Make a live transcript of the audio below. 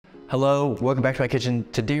Hello, welcome back to my kitchen.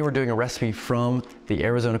 Today we're doing a recipe from the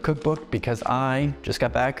Arizona cookbook because I just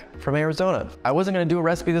got back from Arizona. I wasn't gonna do a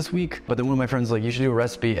recipe this week, but then one of my friends was like, you should do a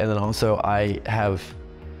recipe. And then also I have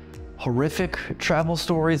horrific travel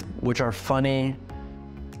stories, which are funny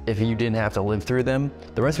if you didn't have to live through them.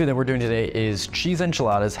 The recipe that we're doing today is cheese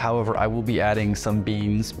enchiladas. However, I will be adding some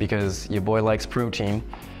beans because your boy likes protein.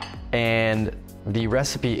 And the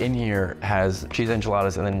recipe in here has cheese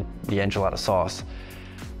enchiladas and then the enchilada sauce.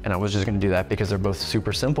 And I was just gonna do that because they're both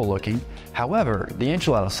super simple looking. However, the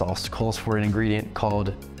enchilada sauce calls for an ingredient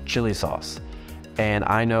called chili sauce. And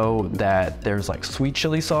I know that there's like sweet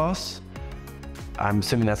chili sauce. I'm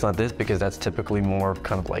assuming that's not this because that's typically more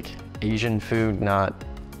kind of like Asian food, not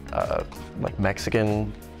like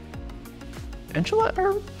Mexican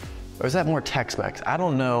enchilada, or is that more Tex-Mex? I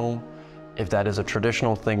don't know if that is a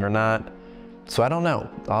traditional thing or not. So I don't know.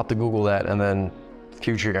 I'll have to Google that and then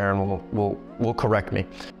future Aaron will correct me.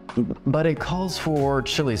 But it calls for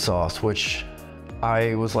chili sauce, which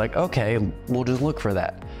I was like, okay, we'll just look for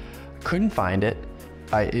that. Couldn't find it.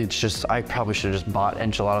 I probably should have just bought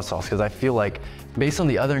enchilada sauce because I feel like based on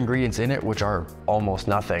the other ingredients in it, which are almost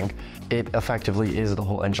nothing, it effectively is the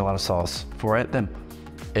whole enchilada sauce for it. Then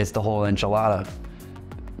it's the whole enchilada.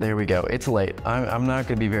 There we go. It's late. I'm not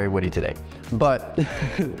gonna be very witty today. But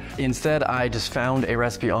instead, I just found a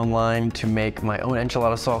recipe online to make my own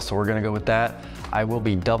enchilada sauce, so we're gonna go with that. I will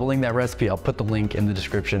be doubling that recipe. I'll put the link in the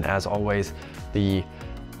description as always. The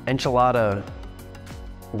enchilada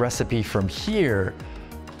recipe from here,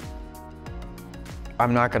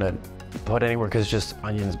 I'm not gonna put anywhere because it's just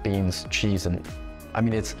onions, beans, cheese, and I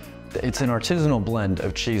mean, it's an artisanal blend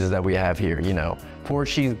of cheeses that we have here, you know.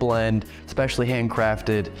 4-cheese blend, specially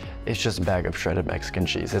handcrafted. It's just a bag of shredded Mexican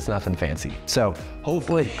cheese. It's nothing fancy. So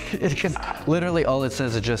hopefully, literally all it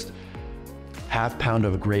says is just ½ pound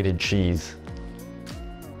of grated cheese.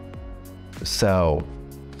 So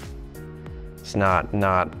it's not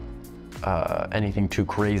anything too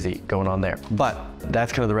crazy going on there. But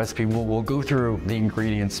that's kind of the recipe. We'll go through the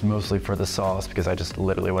ingredients mostly for the sauce because I just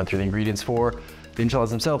literally went through the ingredients for the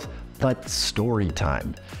enchiladas themselves, but story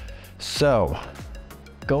time. So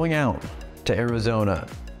going out to Arizona,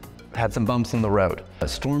 had some bumps in the road.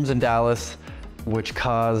 Storms in Dallas, which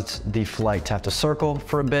caused the flight to have to circle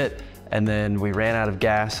for a bit. And then we ran out of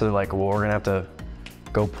gas. So they're like, well, we're gonna have to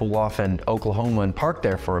go pull off in Oklahoma and park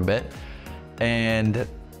there for a bit. And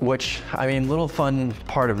which, I mean, little fun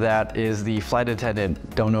part of that is the flight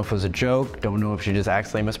attendant, don't know if it was a joke, don't know if she just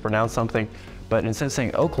accidentally mispronounced something, but instead of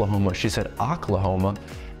saying Oklahoma, she said Oklahoma.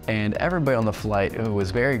 And everybody on the flight who was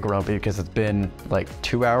very grumpy because it's been like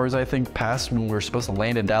 2 hours, I think, past when we were supposed to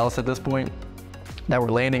land in Dallas at this point, that we're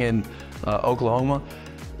landing in Oklahoma.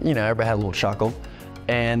 You know, everybody had a little chuckle.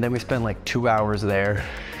 And then we spent like 2 hours there,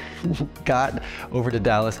 got over to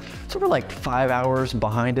Dallas. So we're like 5 hours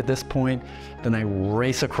behind at this point. Then I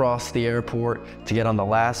race across the airport to get on the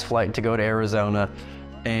last flight to go to Arizona.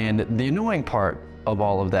 And the annoying part of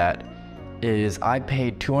all of that is I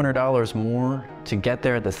paid $200 more to get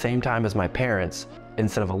there at the same time as my parents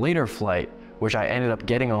instead of a later flight, which I ended up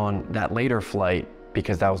getting on that later flight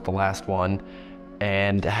because that was the last one,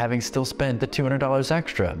 and having still spent the $200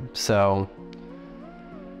 extra. So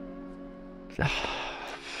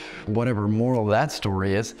whatever moral of that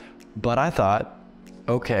story is, but I thought,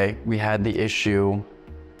 okay, we had the issue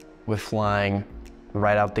with flying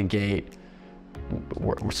right out the gate.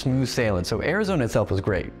 We're smooth sailing. So Arizona itself was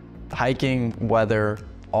great. Hiking, weather,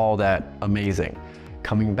 all that amazing.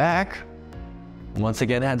 Coming back, once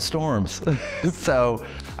again had storms. So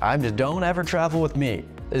I'm just, don't ever travel with me.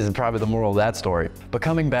 This is probably the moral of that story. But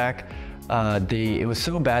coming back, it was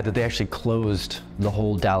so bad that they actually closed the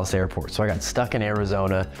whole Dallas airport. So I got stuck in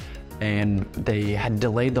Arizona and they had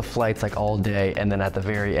delayed the flights like all day. And then at the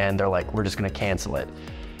very end, they're like, we're just gonna cancel it.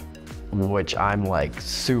 Which I'm like,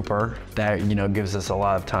 super. That, you know, gives us a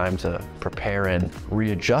lot of time to prepare and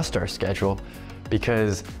readjust our schedule,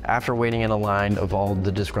 because after waiting in a line of all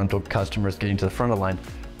the disgruntled customers getting to the front of the line,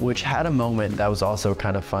 which had a moment that was also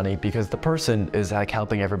kind of funny because the person is like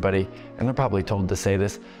helping everybody and they're probably told to say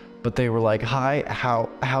this, but they were like, hi,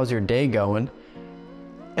 how's your day going?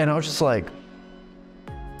 And I was just like,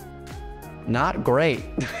 not great.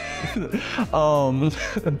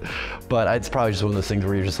 But it's probably just one of those things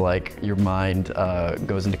where you're just like, your mind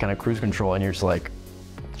goes into kind of cruise control and you're just like,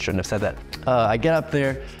 shouldn't have said that. I get up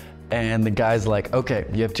there and the guy's like, okay,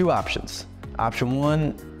 you have 2 options. Option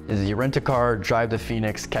 1 is you rent a car, drive to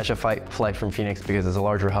Phoenix, catch a flight from Phoenix because it's a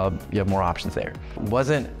larger hub, you have more options there.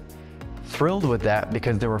 Wasn't thrilled with that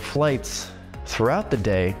because there were flights throughout the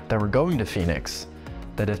day that were going to Phoenix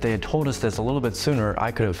that if they had told us this a little bit sooner,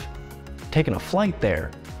 I could have taken a flight there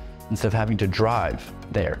instead of having to drive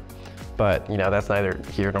there. But you know, that's neither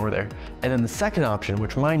here nor there. And then the second option,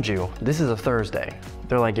 which mind you, this is a Thursday.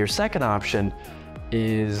 They're like, your second option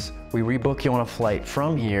is we rebook you on a flight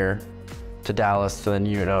from here to Dallas to then,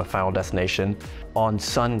 you know, final destination on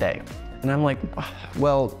Sunday. And I'm like,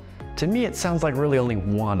 well, to me, it sounds like really only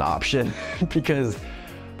one option because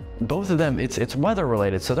both of them, it's weather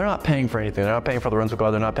related. So they're not paying for anything. They're not paying for the rental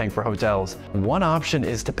car. They're not paying for hotels. One option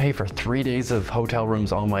is to pay for 3 days of hotel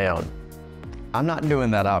rooms on my own. I'm not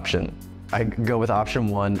doing that option. I go with option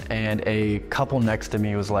one, and a couple next to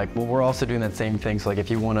me was like, well, we're also doing that same thing. So like, if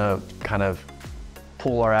you want to kind of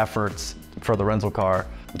pool our efforts for the rental car,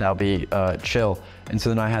 that'll be chill. And so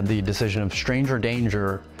then I had the decision of stranger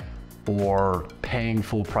danger or paying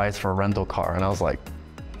full price for a rental car. And I was like,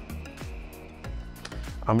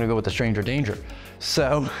 I'm gonna go with the stranger danger.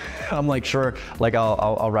 So I'm like, sure, like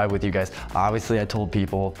I'll ride with you guys. Obviously I told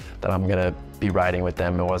people that I'm gonna be riding with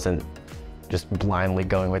them. It wasn't just blindly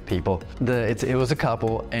going with people. It was a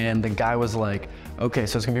couple, and the guy was like, okay,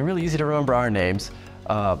 so it's gonna be really easy to remember our names.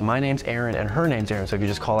 My name's Aaron and her name's Aaron, so if you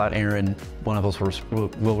just call out Aaron, one of us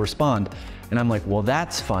will respond. And I'm like, well,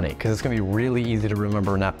 that's funny, because it's gonna be really easy to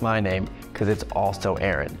remember not my name, because it's also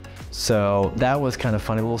Aaron. So that was kind of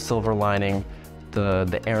funny, a little silver lining,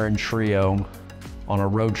 the Aaron trio on a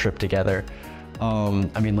road trip together.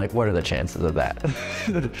 I mean, like, what are the chances of that?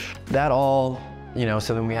 That all, you know,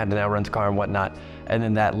 so then we had to now rent a car and whatnot. And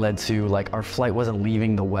then that led to, like, our flight wasn't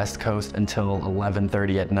leaving the West Coast until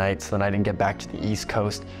 11:30 at night. So then I didn't get back to the East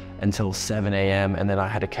Coast until 7 a.m. And then I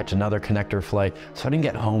had to catch another connector flight. So I didn't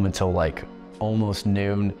get home until like almost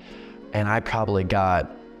noon. And I probably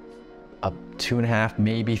got 2.5,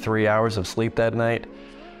 maybe 3 hours of sleep that night.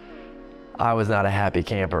 I was not a happy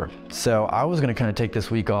camper. So I was gonna kind of take this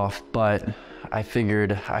week off, but I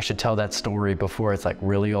figured I should tell that story before it's like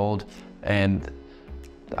really old. And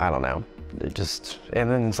I don't know, it just, and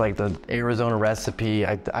then it's like the Arizona recipe.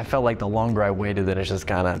 I felt like the longer I waited, then it's just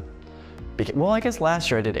kind of became, well, I guess last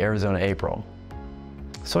year I did Arizona April.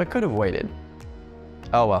 So I could have waited.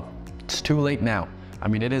 Oh well, it's too late now. I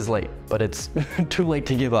mean, it is late, but it's too late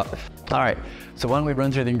to give up. All right, so why don't we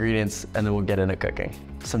run through the ingredients and then we'll get into cooking.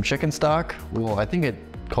 Some chicken stock. Well, I think it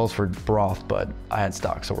calls for broth, but I had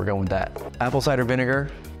stock, so we're going with that. Apple cider vinegar,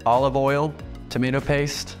 olive oil, tomato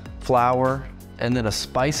paste, flour, and then a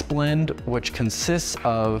spice blend, which consists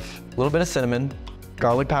of a little bit of cinnamon,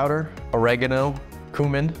 garlic powder, oregano,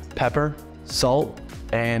 cumin, pepper, salt,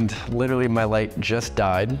 and literally my light just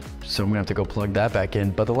died, so I'm gonna have to go plug that back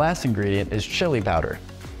in. But the last ingredient is chili powder.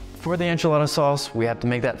 For the enchilada sauce, we have to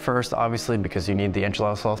make that first, obviously, because you need the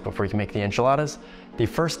enchilada sauce before you can make the enchiladas. The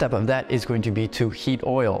first step of that is going to be to heat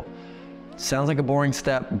oil. Sounds like a boring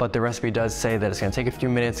step, but the recipe does say that it's gonna take a few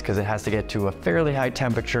minutes because it has to get to a fairly high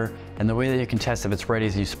temperature. And the way that you can test if it's ready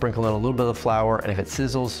is you sprinkle in a little bit of flour, and if it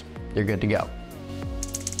sizzles, you're good to go.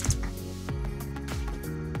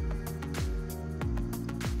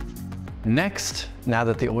 Next, now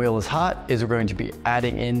that the oil is hot, is we're going to be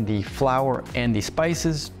adding in the flour and the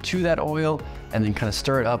spices to that oil, and then kind of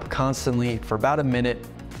stir it up constantly for about a minute.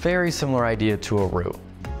 Very similar idea to a roux.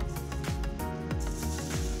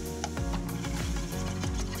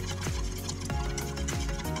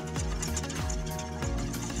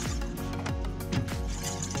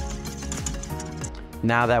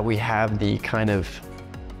 Now that we have the kind of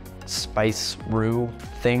spice roux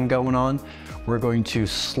thing going on, we're going to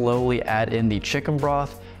slowly add in the chicken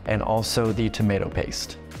broth and also the tomato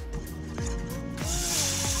paste.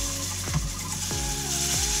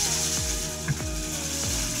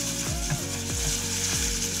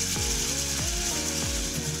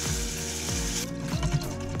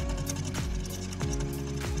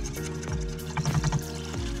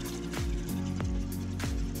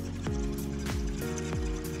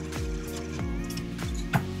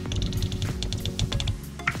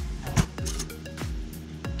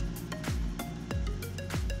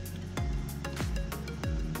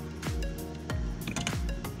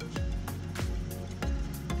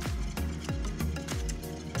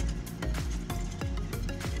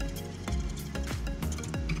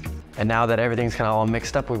 And now that everything's kind of all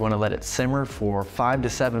mixed up, we want to let it simmer for 5 to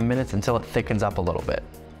 7 minutes until it thickens up a little bit.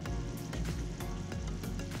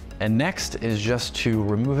 And next is just to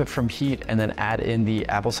remove it from heat and then add in the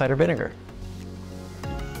apple cider vinegar.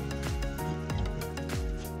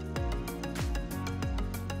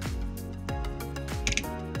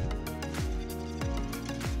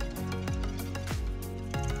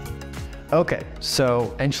 Okay,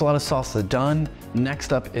 so enchilada sauce is done.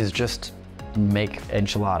 Next up is just make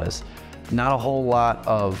enchiladas. Not a whole lot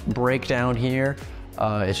of breakdown here.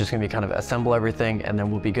 It's just gonna be kind of assemble everything and then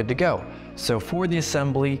we'll be good to go. So for the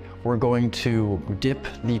assembly, we're going to dip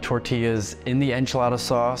the tortillas in the enchilada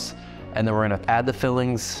sauce, and then we're gonna add the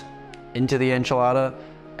fillings into the enchilada,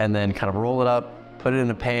 and then kind of roll it up, put it in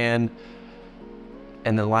a pan,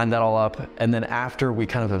 and then line that all up. And then after we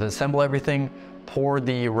kind of assemble everything, pour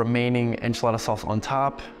the remaining enchilada sauce on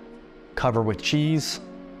top, cover with cheese,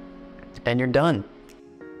 and you're done.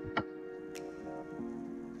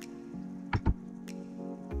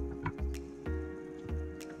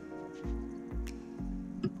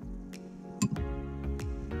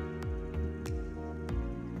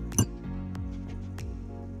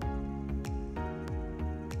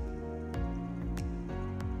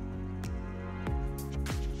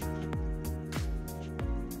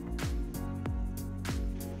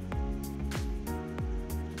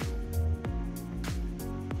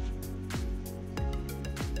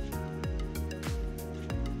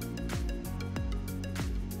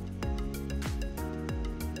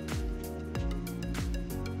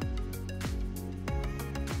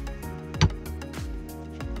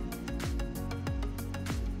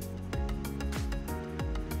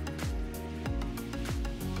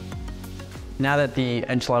 Now that the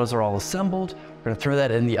enchiladas are all assembled, we're gonna throw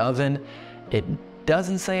that in the oven. It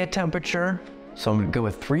doesn't say a temperature, so I'm gonna go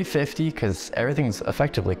with 350 because everything's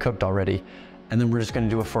effectively cooked already. And then we're just gonna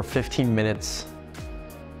do it for 15 minutes.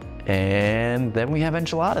 And then we have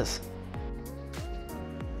enchiladas.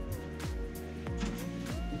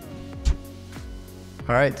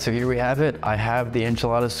 All right, so here we have it. I have the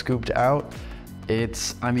enchiladas scooped out.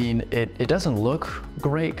 It doesn't look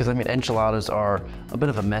great because enchiladas are a bit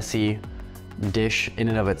of a messy dish in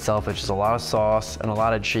and of itself. It's just a lot of sauce and a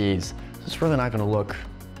lot of cheese. So it's really not gonna look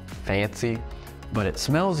fancy, but it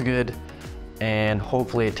smells good and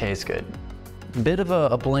hopefully it tastes good. Bit of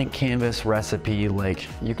a blank canvas recipe, like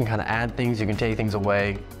you can kind of add things, you can take things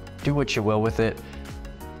away, do what you will with it.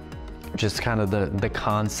 Just kind of the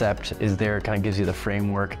concept is there, it kind of gives you the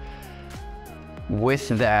framework. With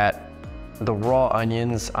that, the raw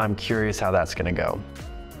onions, I'm curious how that's gonna go.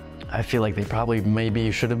 I feel like they probably maybe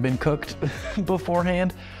should have been cooked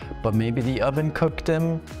beforehand, but maybe the oven cooked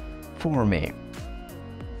them for me.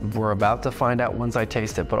 We're about to find out once I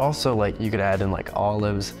taste it, but also like you could add in like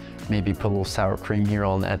olives, maybe put a little sour cream here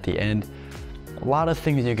on at the end. A lot of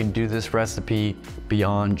things you can do this recipe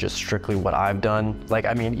beyond just strictly what I've done. Like,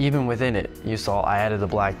 even within it, you saw I added the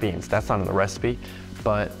black beans. That's not in the recipe,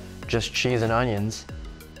 but just cheese and onions.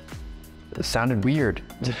 It sounded weird,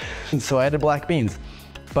 so I added black beans.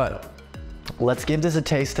 But let's give this a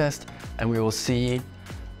taste test and we will see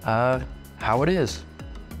how it is.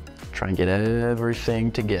 Try and get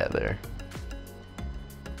everything together.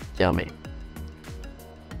 Yummy.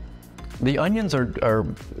 The onions are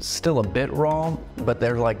still a bit raw, but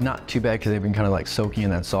they're like not too bad because they've been kind of like soaking in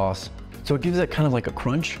that sauce. So it gives it kind of like a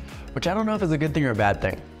crunch, which I don't know if it's a good thing or a bad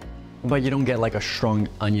thing, but you don't get like a strong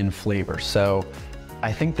onion flavor. So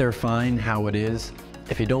I think they're fine how it is.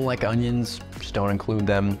 If you don't like onions, just don't include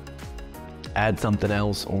them. Add something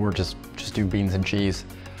else or just do beans and cheese.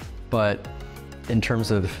 But in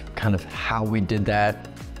terms of kind of how we did that,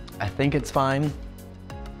 I think it's fine.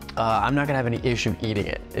 I'm not gonna have any issue eating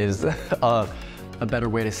it, is a better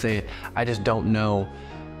way to say it. I just don't know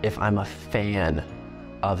if I'm a fan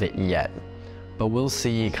of it yet. But we'll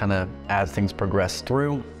see kind of as things progress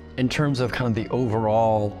through. In terms of kind of the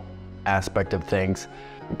overall aspect of things,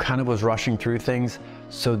 kind of was rushing through things.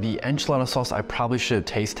 So the enchilada sauce, I probably should have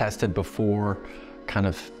taste tested before kind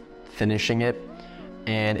of finishing it.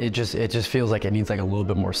 And it just feels like it needs like a little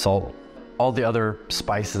bit more salt. All the other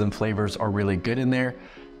spices and flavors are really good in there.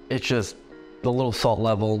 It's just the little salt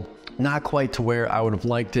level, not quite to where I would have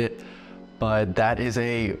liked it, but that is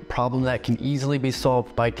a problem that can easily be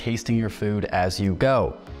solved by tasting your food as you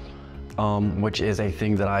go, which is a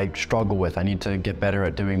thing that I struggle with. I need to get better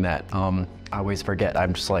at doing that. I always forget.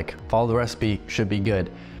 I'm just like, follow the recipe, should be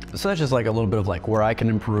good. So that's just like a little bit of like where I can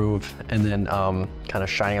improve, and then kind of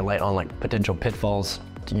shining a light on like potential pitfalls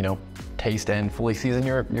to, you know, taste and fully season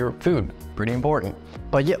your food. Pretty important.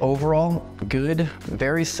 But yeah, overall, good,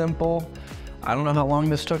 very simple. I don't know how long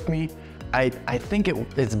this took me. I think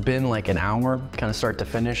it's been like an hour, kind of start to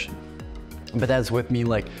finish. But that's with me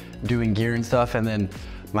like doing gear and stuff, and then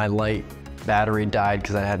my light battery died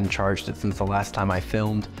because I hadn't charged it since the last time I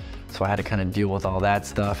filmed. So I had to kind of deal with all that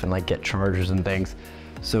stuff and like get chargers and things.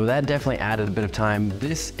 So that definitely added a bit of time.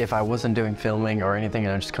 This, if I wasn't doing filming or anything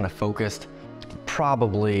and I just kind of focused,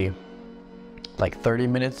 probably like 30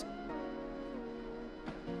 minutes.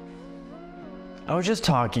 I was just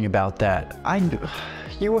talking about that.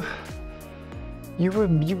 You've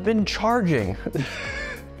been charging.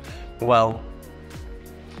 Well,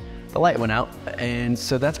 the light went out. And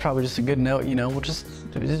so that's probably just a good note, you know, we'll just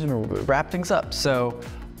wrap things up. So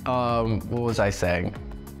what was I saying?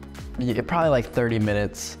 Yeah, probably like 30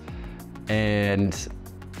 minutes. And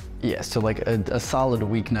yeah, so like a solid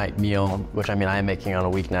weeknight meal, which I mean, I am making on a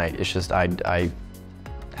weeknight. It's just I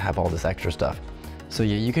have all this extra stuff. So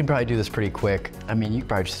yeah, you can probably do this pretty quick. I mean, you could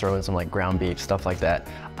probably just throw in some like ground beef, stuff like that.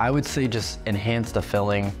 I would say just enhance the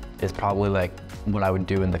filling is probably like what I would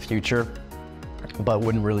do in the future, but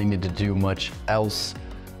wouldn't really need to do much else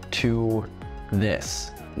to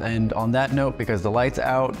this. And on that note, because the light's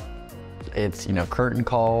out, it's, you know, curtain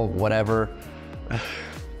call, whatever.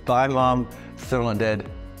 Bye, Mom. Still not dead.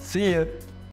 See ya.